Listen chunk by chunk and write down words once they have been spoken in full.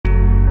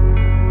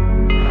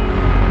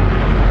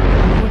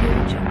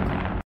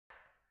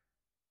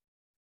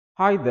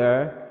Hi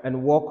there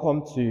and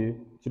welcome to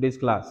today's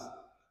class.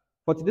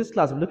 For today's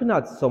class, we're looking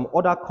at some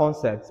other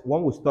concepts.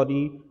 One will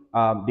study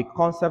the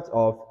concept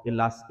of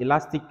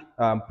elastic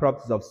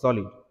properties of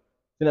solid.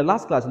 In the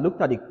last class, we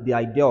looked at the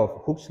idea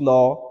of Hooke's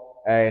law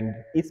and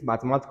its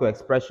mathematical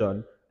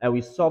expression, and we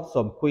solved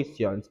some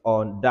questions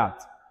on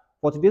that.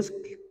 For today's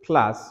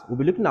class, we'll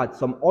be looking at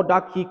some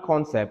other key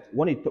concepts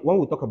when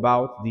we talk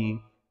about the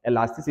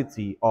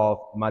elasticity of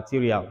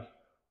material.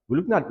 We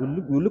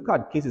look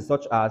at cases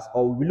such as,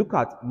 or we look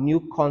at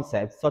new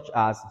concepts such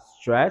as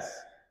stress,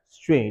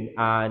 strain,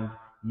 and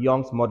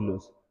Young's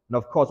modulus. And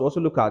of course, also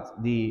look at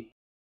the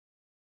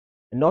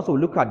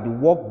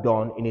work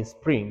done in a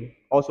spring,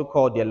 also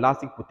called the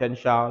elastic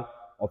potential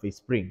of a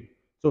spring.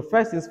 So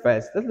first things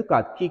first, let's look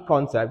at key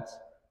concepts.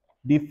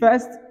 The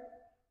first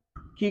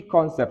key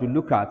concept we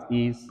look at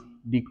is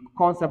the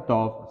concept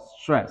of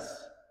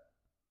stress.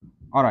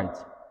 All right.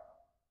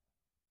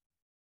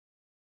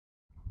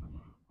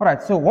 All right,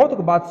 so when we talk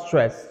about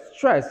stress,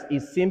 stress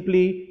is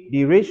simply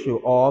the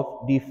ratio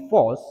of the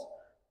force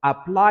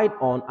applied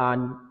on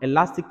an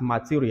elastic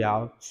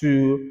material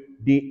to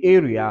the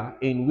area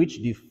in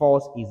which the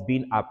force is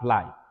being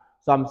applied.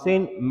 So I'm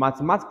saying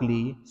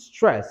mathematically,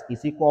 stress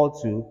is equal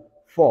to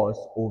force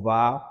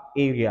over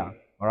area.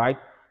 All right,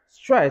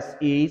 stress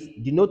is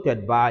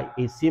denoted by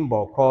a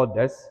symbol called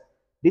this.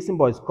 This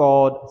symbol is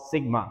called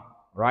sigma.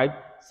 Right,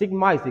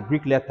 sigma is the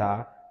Greek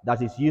letter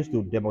that is used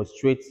to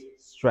demonstrate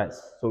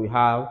stress. So we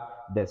have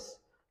this.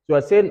 So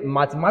we're saying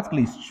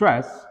mathematically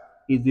stress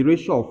is the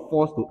ratio of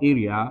force to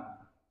area.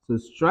 So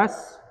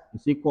stress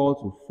is equal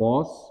to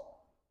force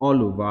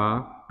all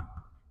over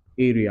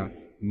area.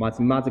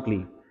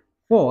 Mathematically,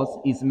 force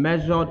is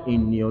measured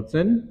in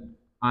Newton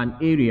and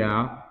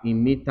area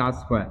in meters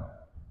squared.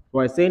 So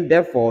we're saying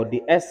therefore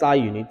the SI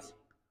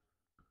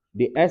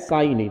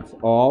unit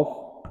of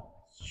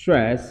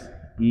stress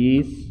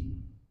is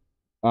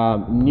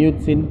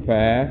Newton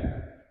per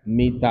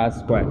meter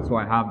squared. So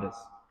I have this.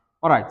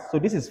 All right, so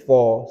this is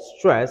for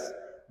stress.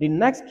 The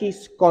next key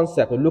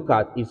concept to look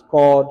at is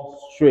called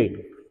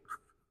strain.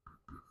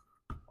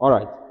 All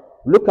right,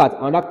 look at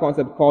another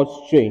concept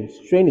called strain.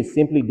 Strain is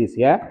simply this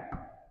here.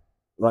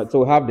 Right,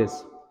 so we have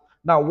this.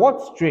 Now,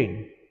 what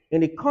strain?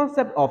 In the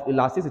concept of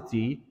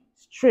elasticity,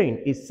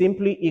 strain is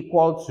simply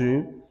equal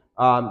to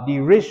the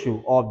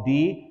ratio of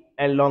the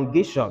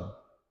elongation.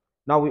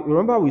 Now,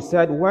 remember we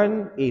said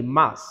when a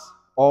mass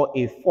or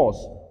a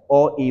force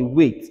or a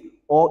weight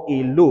or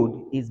a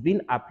load is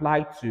being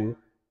applied to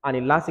an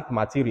elastic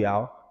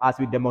material, as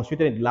we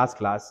demonstrated in the last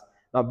class.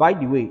 Now, by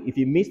the way, if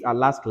you missed our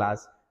last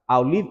class,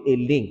 I'll leave a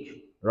link,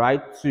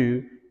 right,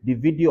 to the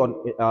video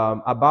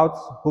on, about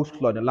Hooke's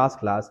law in the last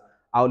class.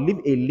 I'll leave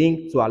a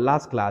link to our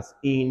last class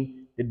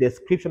in the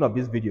description of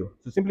this video.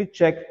 So simply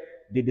check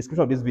the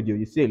description of this video.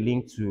 You see a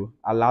link to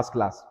our last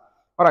class.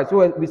 All right,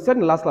 so we said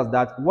in the last class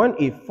that when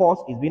a force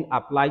is being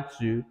applied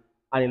to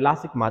an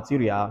elastic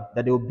material,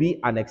 that there will be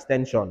an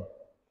extension.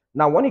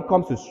 Now, when it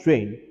comes to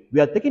strain, we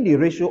are taking the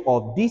ratio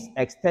of this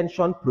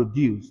extension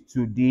produced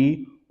to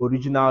the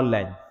original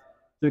length.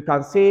 So you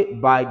can say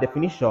by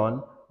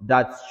definition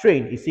that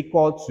strain is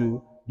equal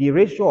to the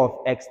ratio of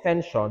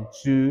extension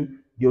to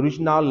the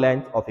original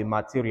length of a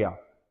material.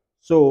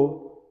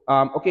 So,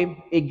 okay,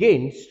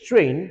 again,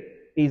 strain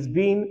is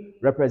being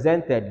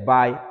represented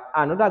by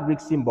another Greek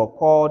symbol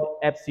called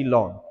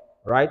epsilon,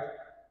 right?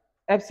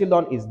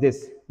 Epsilon is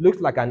this, looks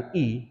like an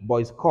E, but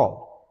it's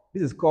called.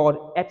 This is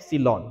called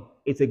epsilon.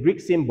 It's a Greek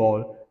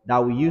symbol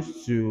that we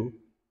use to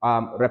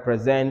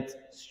represent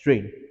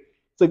strain.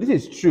 So if this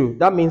is true,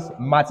 that means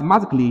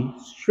mathematically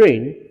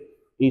strain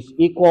is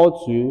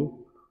equal to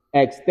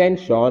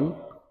extension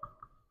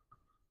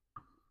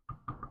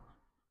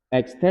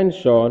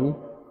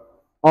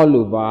all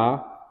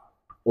over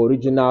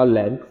original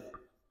length.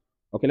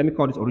 Okay, let me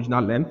call this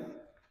original length.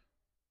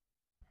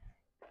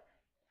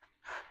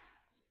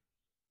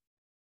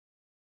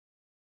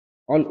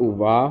 All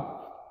over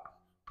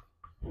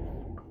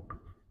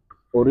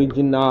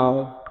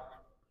original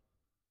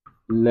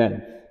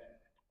length.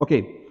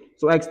 Okay,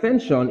 so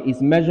extension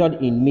is measured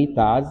in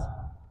meters.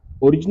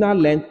 Original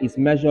length is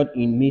measured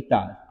in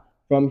meters.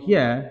 From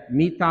here,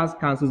 meters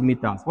cancels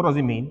meters. What does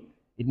it mean?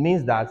 It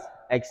means that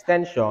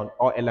extension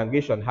or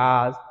elongation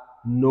has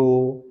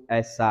no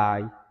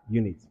SI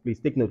units. Please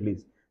take note,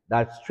 please.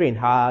 That strain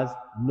has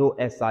no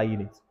SI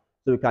units.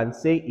 So we can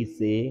say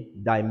it's a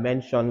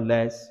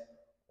dimensionless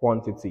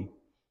quantity.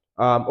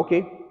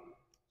 Okay,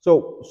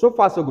 so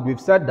far so good. We've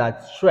said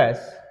that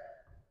stress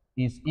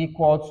is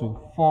equal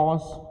to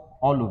force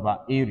all over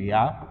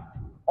area.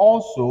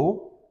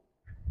 Also,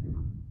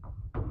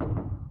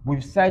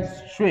 we've said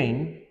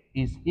strain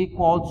is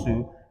equal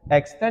to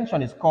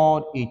extension is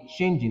called a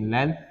change in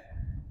length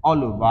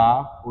all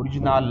over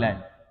original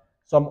length.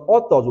 Some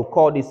authors will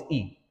call this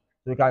E.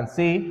 So we can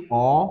say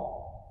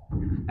or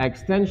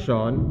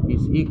extension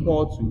is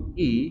equal to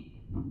E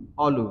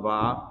all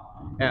over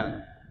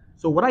L.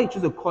 So whether you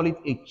choose to call it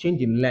a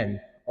change in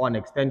length or an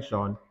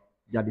extension,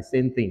 they are the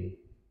same thing.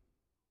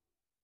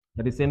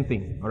 They're the same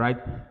thing, all right?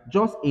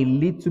 Just a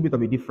little bit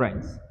of a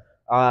difference.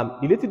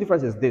 The little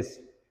difference is this.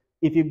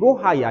 If you go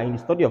higher in the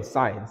study of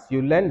science,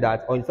 you learn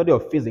that, or in study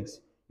of physics,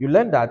 you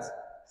learn that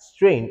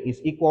strain is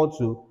equal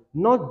to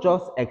not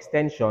just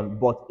extension,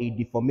 but a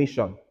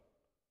deformation.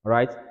 All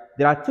right?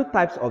 There are two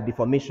types of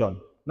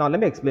deformation. Now, let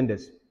me explain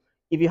this.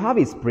 If you have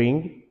a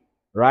spring,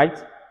 right,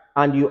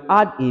 and you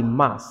add a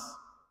mass,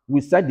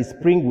 we said the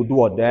spring will do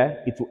what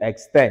there? It will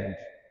extend,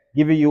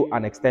 giving you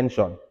an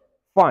extension.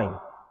 Fine.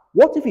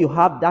 What if you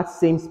have that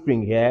same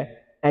spring here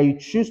and you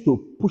choose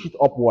to push it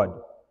upward?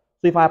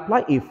 So if I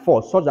apply a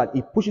force such that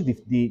it pushes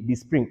the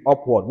spring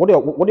upward, what do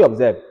you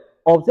observe?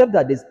 Observe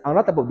that there's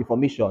another type of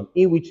deformation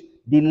in which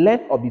the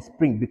length of the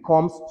spring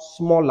becomes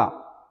smaller.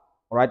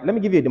 All right, let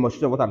me give you a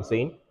demonstration of what I'm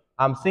saying.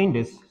 I'm saying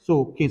this.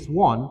 So case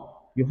one,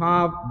 you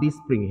have this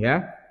spring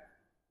here.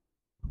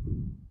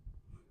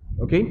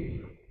 Okay.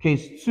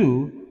 Case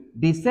two,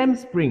 the same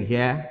spring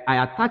here,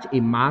 I attach a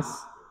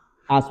mass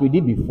as we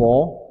did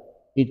before.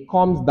 It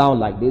comes down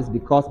like this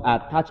because I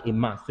attach a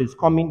mass. So it's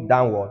coming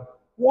downward.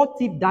 What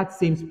if that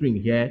same spring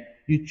here,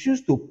 you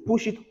choose to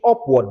push it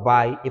upward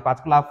by a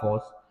particular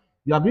force?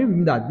 You are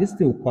believing that this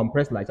thing will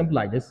compress like something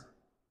like this.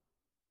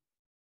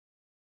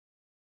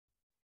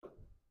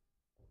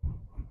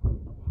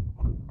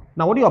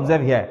 Now, what do you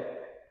observe here?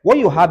 What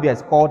you have here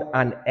is called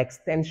an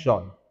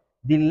extension.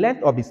 The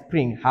length of the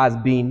spring has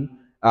been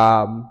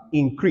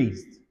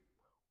increased.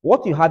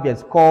 What you have here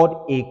is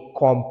called a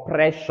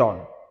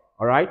compression.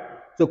 All right?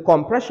 So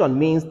compression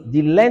means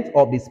the length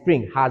of the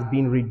spring has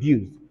been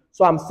reduced.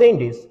 So I'm saying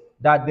this,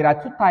 that there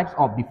are two types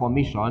of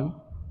deformation.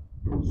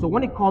 So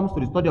when it comes to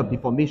the study of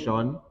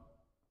deformation,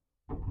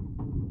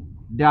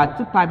 there are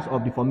two types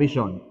of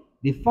deformation.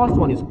 The first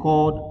one is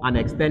called an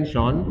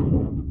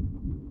extension.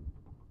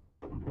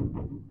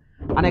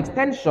 An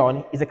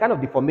extension is a kind of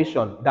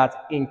deformation that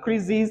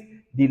increases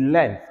the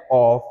length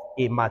of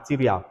a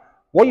material.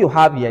 What you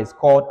have here is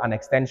called an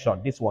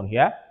extension, this one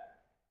here.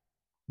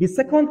 The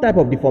second type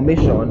of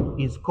deformation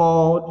is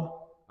called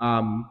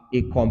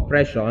a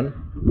compression.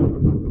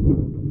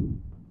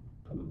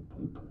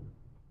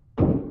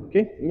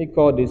 Okay, let me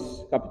call this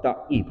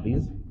capital E,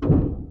 please.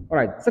 All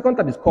right, second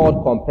type is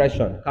called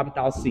compression,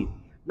 capital C.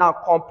 Now,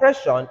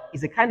 compression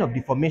is a kind of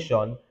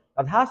deformation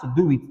that has to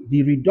do with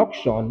the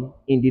reduction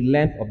in the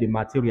length of the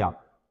material.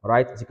 All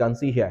right, as you can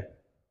see here.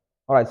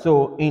 All right,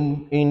 so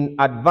in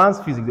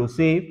advanced physics, they'll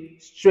say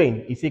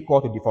strain is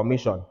equal to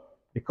deformation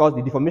because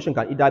the deformation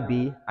can either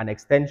be an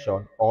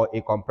extension or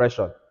a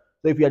compression.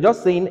 So if you are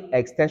just saying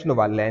extension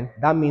over length,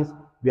 that means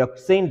we are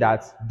saying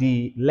that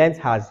the length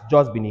has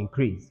just been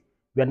increased.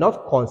 We are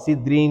not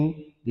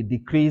considering the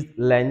decreased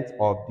length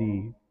of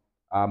the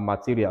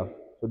material.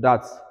 So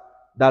that's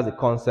the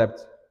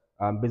concept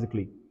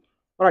basically.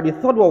 All right,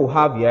 the third one we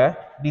have here,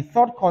 the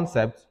third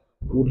concept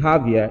we would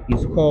have here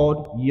is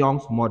called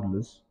Young's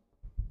modulus.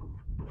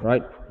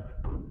 Right?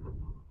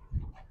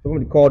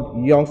 Something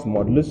called Young's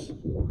modulus.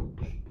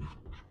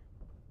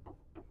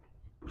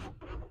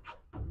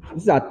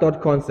 This is our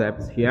third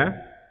concept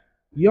here.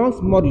 Young's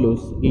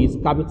modulus is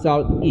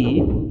capital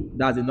E,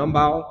 that's the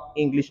number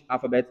English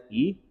alphabet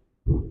E,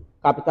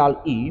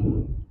 capital E.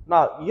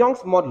 Now, Young's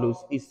modulus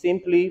is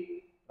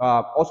simply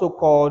also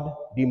called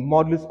the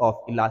modulus of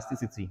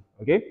elasticity.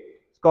 Okay,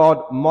 it's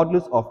called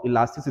modulus of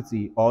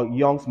elasticity or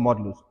Young's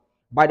modulus.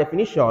 By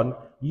definition,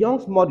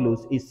 Young's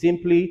modulus is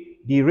simply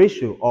the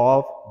ratio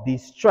of the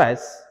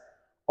stress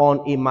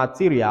on a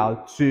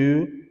material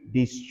to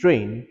the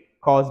strain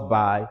caused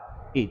by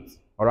it.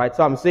 All right,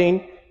 so I'm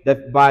saying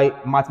that by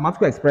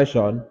mathematical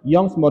expression,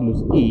 Young's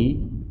modulus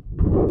E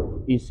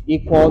is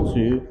equal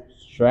to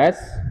stress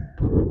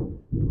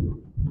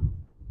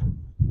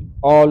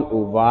all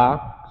over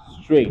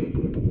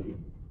strain.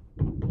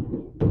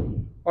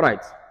 All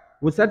right,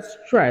 we said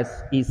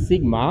stress is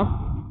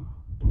sigma,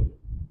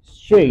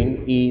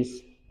 strain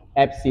is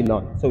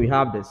epsilon. So we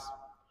have this.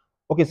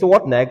 Okay, so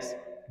what next?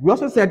 We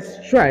also said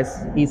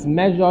stress is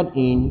measured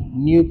in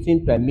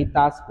Newton per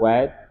meter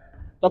squared,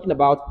 talking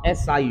about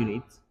SI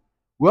units.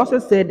 We also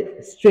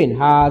said strain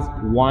has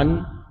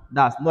 1,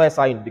 that's no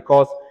SI unit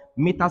because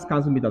meters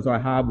cancel meters, so I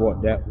have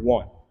what there?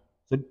 1.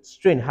 So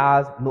strain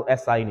has no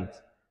SI unit.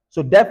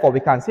 So therefore,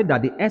 we can say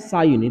that the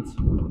SI unit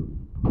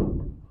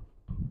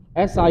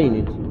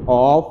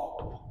of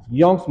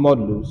Young's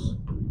modulus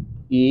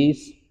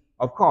is,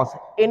 of course,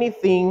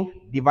 anything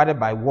divided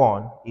by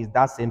 1 is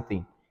that same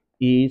thing,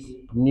 is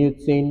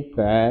Newton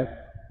per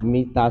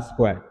meter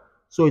squared.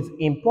 So it's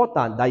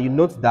important that you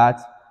note that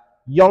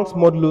Young's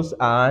modulus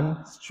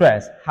and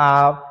stress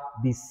have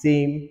the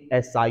same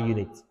SI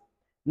unit.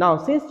 Now,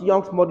 since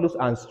Young's modulus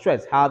and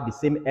stress have the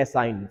same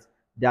SI unit,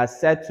 they are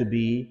said to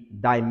be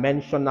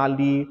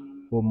dimensionally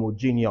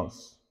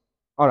homogeneous.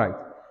 All right,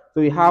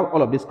 so we have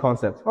all of these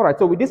concepts. All right,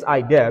 so with this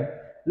idea,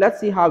 let's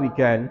see how we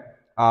can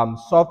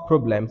solve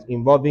problems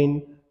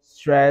involving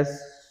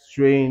stress,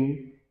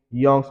 strain,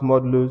 Young's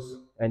modulus,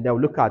 and then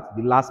we'll look at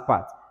the last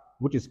part,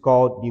 which is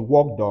called the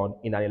work done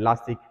in an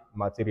elastic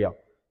material.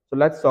 So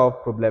let's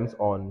solve problems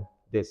on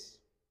this.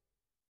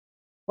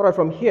 All right,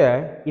 from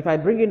here, if I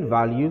bring in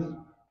values,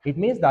 it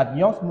means that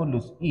Young's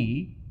modulus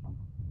E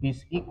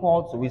is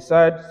equal to, we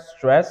said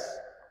stress.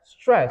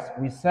 Stress,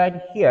 we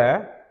said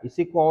here, is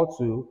equal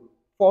to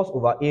force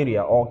over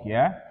area, or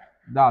here,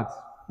 that's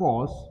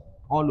force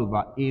all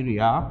over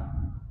area,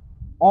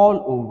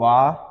 all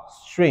over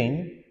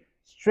strain.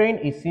 Strain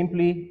is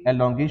simply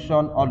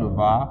elongation all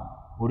over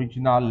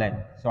original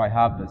length. So I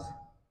have this.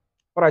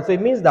 All right, so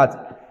it means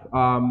that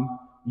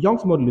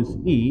Young's modulus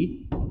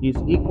E is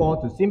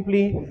equal to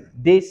simply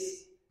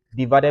this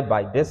divided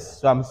by this.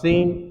 So I'm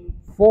saying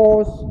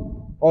force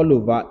all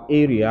over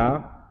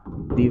area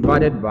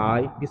divided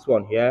by this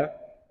one here,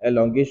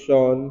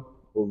 elongation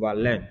over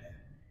length.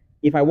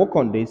 If I work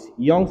on this,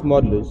 Young's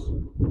modulus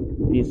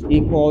is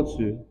equal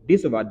to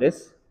this over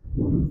this,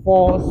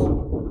 force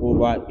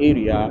over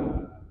area,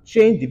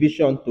 change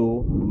division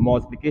to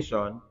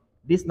multiplication.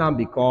 This now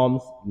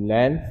becomes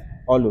length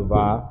all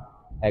over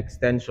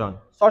extension,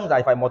 such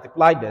that if I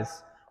multiply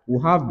this,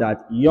 we'll have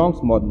that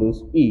Young's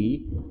modulus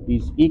E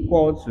is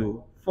equal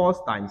to force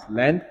times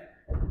length,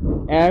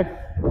 F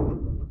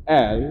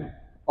L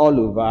all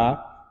over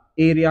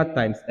area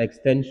times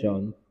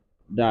extension,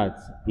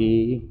 that's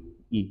A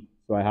E.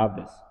 So I have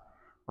this.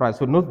 All right,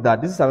 so note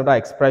that this is another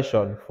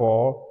expression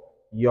for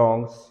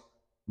Young's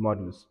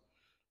modulus.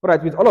 All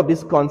right, with all of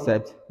these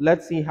concepts,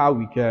 let's see how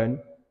we can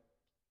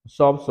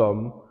solve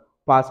some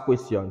past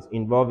questions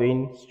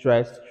involving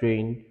stress,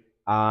 strain,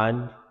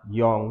 and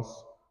Young's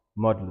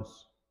modulus.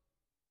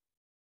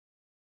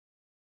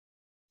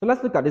 So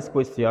let's look at this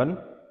question.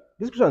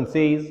 This question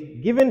says,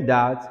 given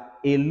that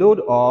a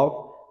load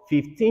of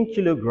 15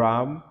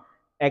 kilogram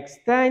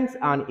extends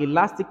an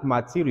elastic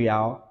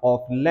material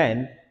of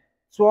length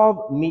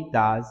 12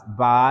 meters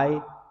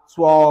by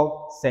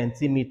 12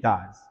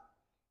 centimeters.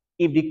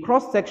 If the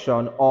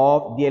cross-section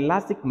of the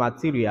elastic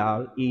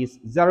material is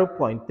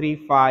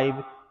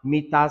 0.35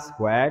 meters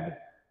squared,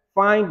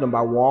 find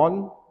number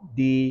 1,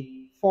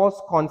 the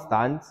force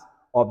constant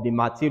of the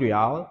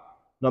material,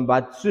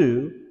 number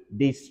 2,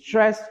 the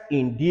stress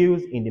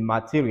induced in the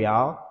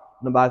material,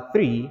 number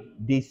 3,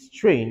 the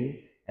strain,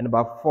 and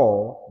number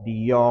 4, the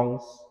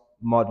Young's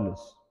modulus.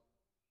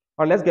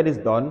 All right, let's get this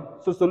done.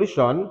 So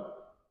solution.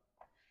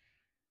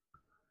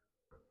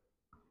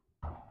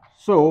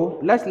 So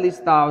let's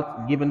list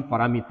out given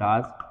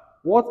parameters.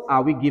 What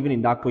are we given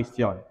in that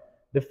question?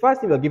 The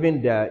first thing we're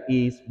given there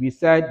is, we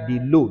said the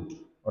load,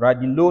 all right,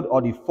 the load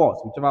or the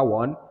force, whichever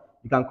one.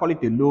 You can call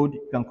it a load,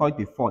 you can call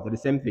it a force, they're the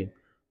same thing.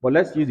 But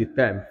let's use the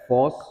term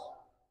force.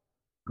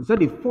 So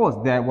the force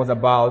there was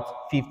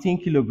about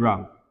 15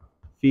 kilogram.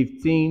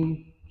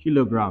 15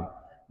 kilogram.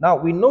 Now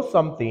we know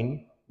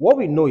something. What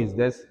we know is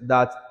this,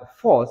 that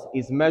force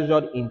is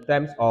measured in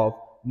terms of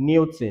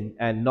Newton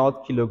and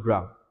not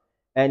kilogram.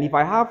 And if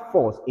I have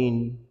force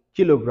in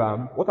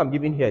kilogram, what I'm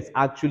giving here is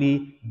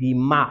actually the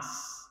mass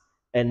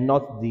and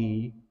not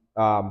the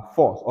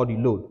force or the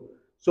load.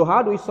 So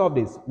how do we solve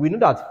this? We know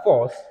that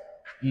force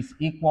is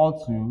equal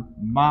to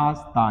mass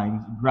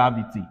times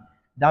gravity.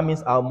 That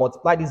means I'll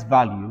multiply this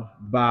value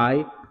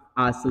by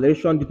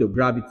acceleration due to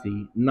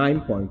gravity,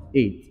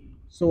 9.8,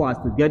 so as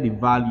to get the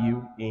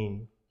value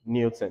in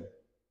Newton.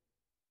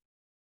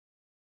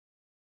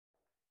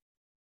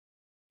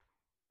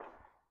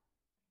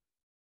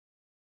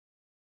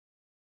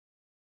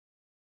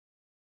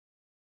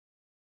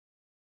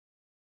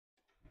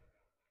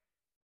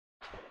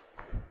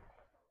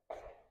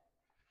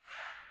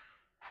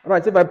 All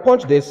right, so if I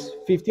punch this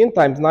 15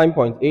 times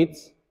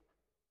 9.8,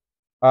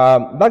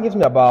 that gives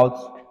me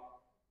about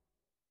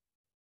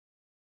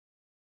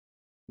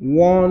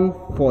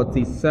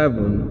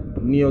 147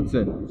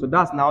 Newton. So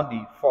that's now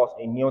the force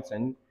in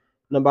Newton.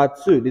 Number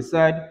 2, they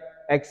said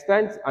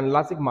extends an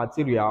elastic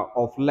material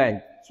of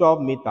length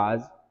 12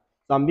 meters.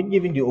 So I'm being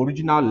given the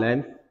original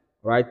length,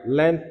 right?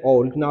 Length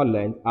or original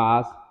length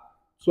as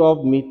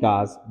 12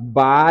 meters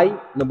by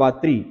number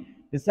 3.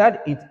 They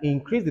said it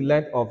increased the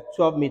length of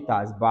 12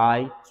 meters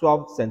by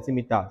 12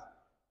 centimeters.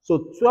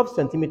 So 12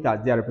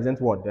 centimeters there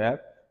represents what there?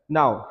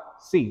 Now,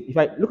 see, if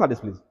I look at this,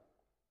 please.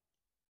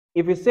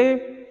 If we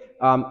say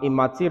a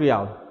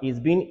material is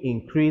being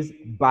increased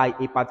by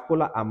a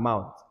particular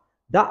amount,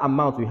 that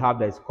amount we have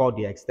that is called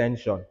the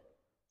extension.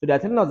 So they are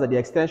telling us that the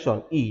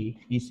extension E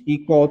is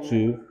equal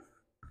to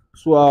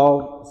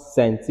 12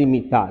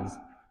 centimeters.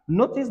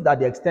 Notice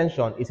that the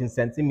extension is in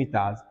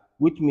centimeters,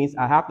 which means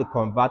I have to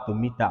convert to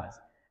meters.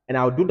 And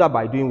I'll do that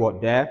by doing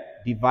what there?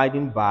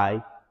 Dividing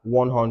by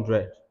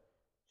 100.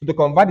 So to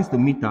convert this to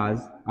meters,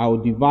 I'll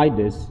divide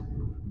this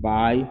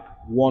by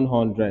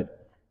 100.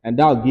 And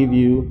that will give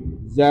you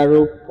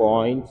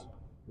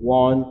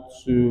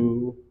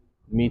 0.12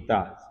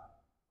 meters.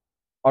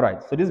 All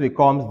right, so this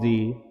becomes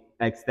the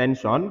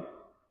extension.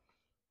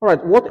 All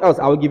right, what else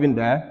are we given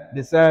there?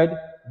 They said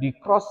the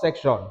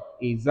cross-section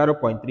is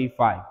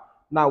 0.35.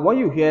 Now, when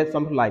you hear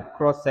something like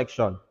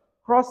cross-section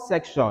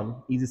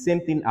is the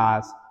same thing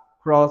as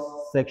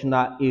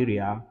cross-sectional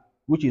area,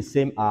 which is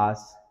same as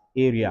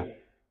area.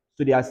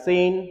 So they are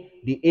saying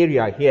the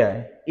area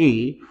here,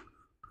 A,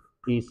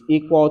 is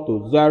equal to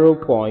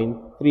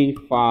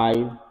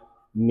 0.35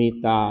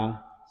 meter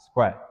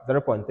square.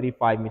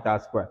 0.35 meter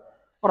square.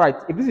 All right,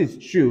 if this is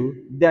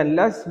true, then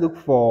let's look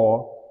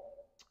for,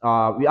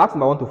 we asked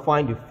number one to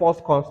find the force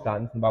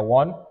constant. Number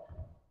one,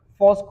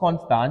 force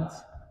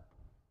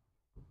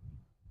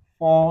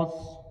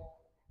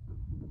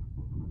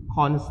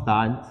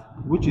constant,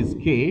 which is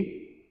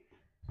K.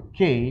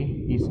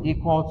 K is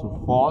equal to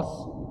force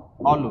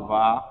all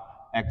over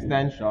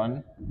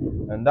extension,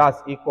 and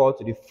that's equal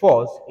to the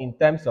force in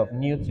terms of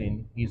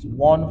Newton is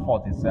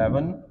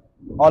 147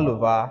 all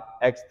over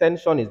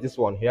extension is this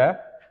one here,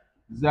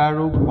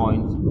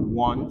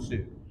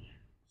 0.12.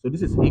 So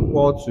this is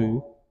equal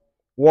to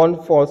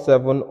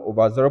 147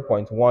 over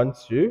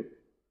 0.12.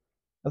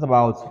 That's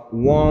about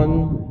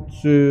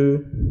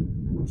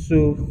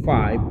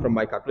 1225 from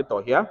my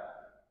calculator here.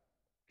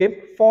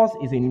 Okay, force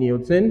is in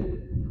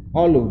Newton,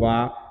 all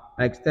over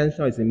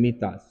extension is in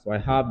meters. So I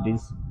have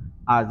this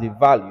as the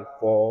value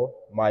for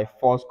my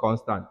force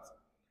constant.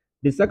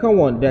 The second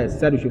one there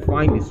said we should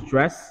find the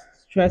stress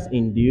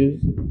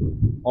induced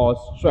or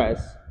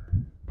stress.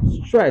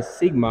 Stress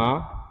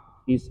sigma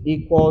is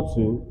equal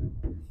to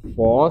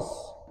force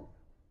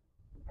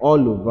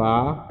all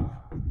over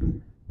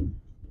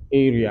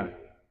area.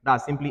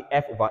 That's simply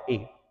F over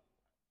A.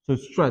 So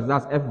stress,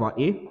 that's F over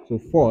A. So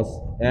force,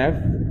 F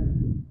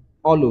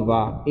all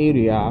over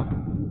area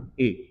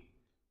A.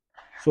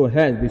 So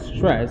hence the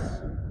stress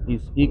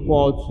is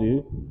equal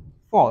to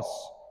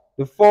force.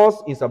 The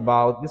force is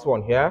about this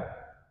one here,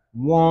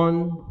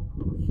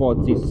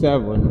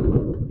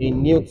 147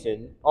 in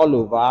Newton all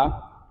over.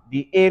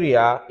 The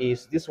area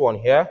is this one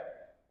here,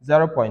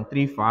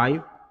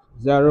 0.35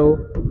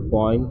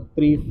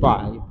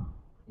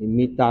 in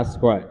meters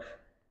squared.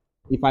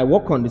 If I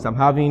work on this, I'm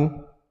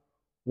having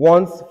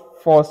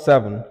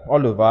 147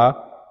 all over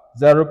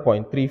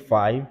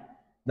 0.35.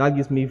 That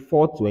gives me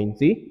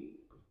 420.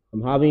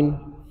 I'm having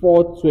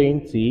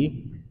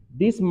 420.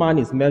 This man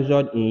is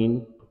measured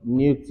in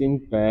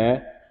Newton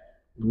per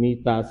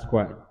meter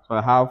squared. So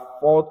I have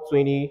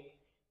 420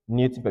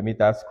 Newton per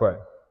meter squared.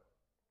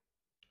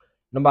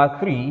 Number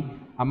 3,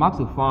 I'm asked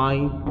to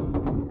find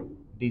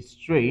the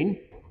strain.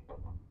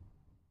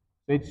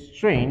 So its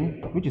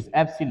strain, which is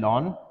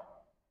epsilon,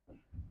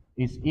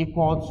 is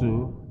equal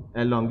to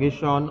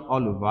elongation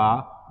all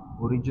over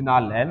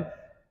original length,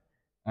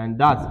 and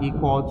that's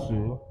equal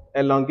to,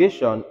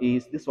 elongation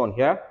is this one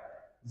here,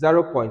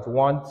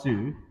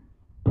 0.12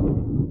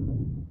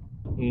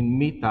 in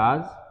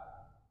meters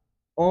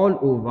all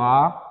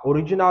over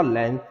original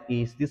length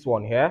is this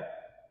one here,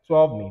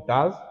 12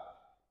 meters.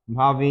 I'm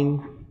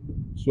having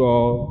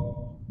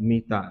 12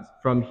 meters.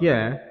 From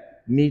here,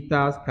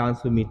 meters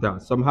cancel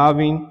meters. So I'm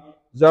having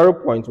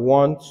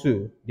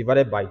 0.12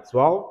 divided by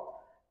 12,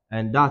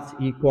 and that's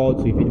equal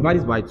to, if you divide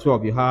this by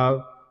 12, you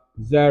have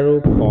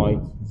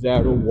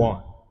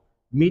 0.01.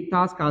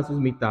 Meters cancels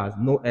meters,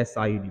 no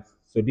SI units.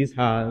 So this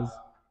has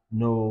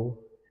no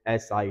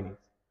SI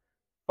units.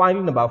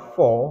 Finding number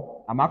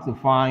 4, I'm asked to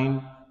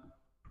find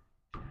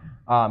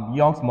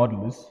Young's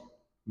modulus.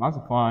 I'm asked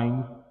to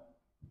find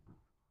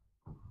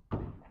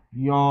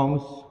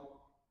Young's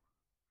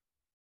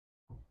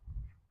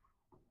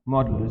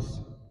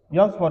modulus.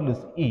 Young's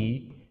modulus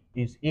E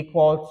is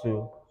equal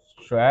to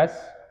stress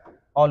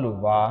all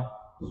over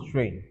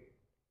strain.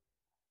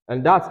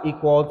 And that's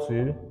equal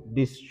to,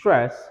 the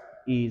stress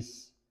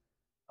is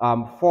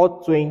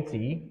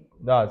 420,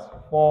 that's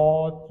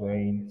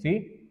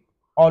 420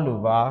 all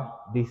over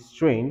the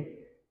strain.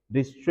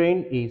 The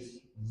strain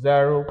is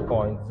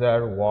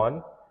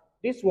 0.01.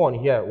 This one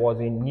here was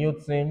in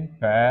Newton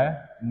per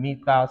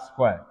meter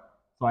squared.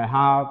 So I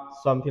have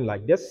something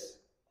like this.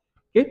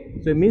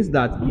 Okay, so it means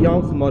that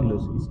Young's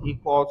modulus is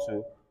equal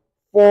to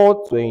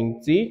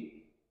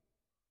 420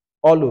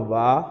 all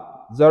over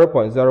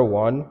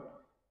 0.01,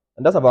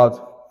 and that's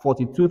about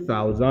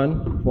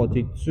 42,000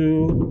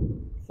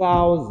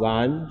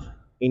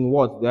 in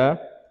what there?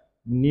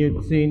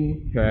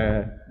 Newton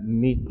per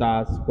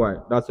meter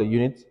squared. That's a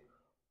unit.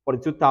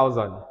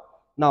 42,000.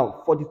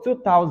 Now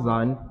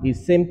 42,000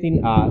 is same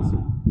thing as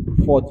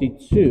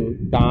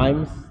 42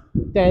 times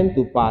 10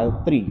 to the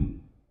power 3.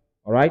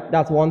 All right,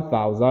 that's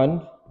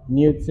 1,000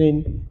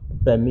 Newton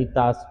per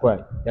meter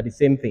squared. They're the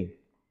same thing.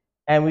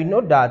 And we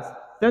know that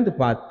 10 to the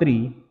power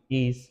 3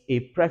 is a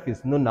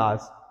prefix known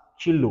as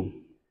kilo.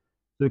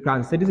 So you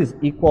can say this is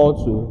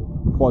equal to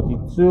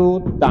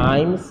 42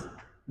 times,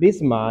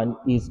 this man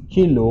is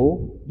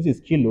kilo, this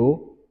is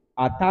kilo,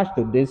 attached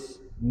to this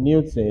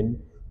Newton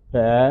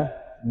per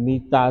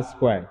meter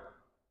squared.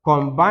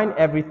 Combine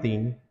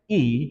everything,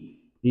 E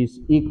is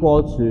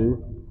equal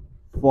to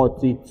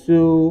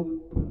 42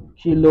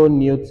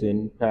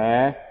 kilonewton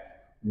per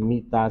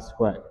meter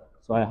squared.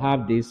 So I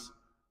have this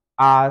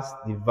as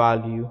the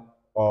value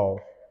of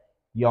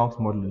Young's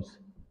modulus.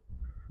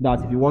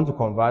 That if you want to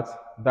convert,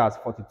 that's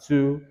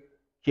 42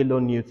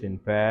 kilonewton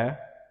per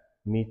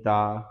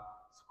meter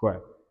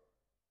squared.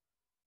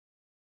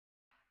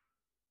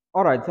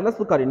 All right, so let's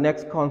look at the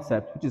next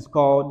concept, which is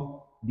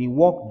called the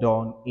work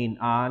done in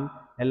an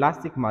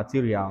elastic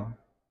material,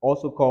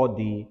 also called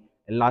the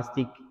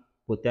elastic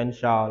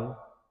potential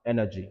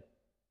energy.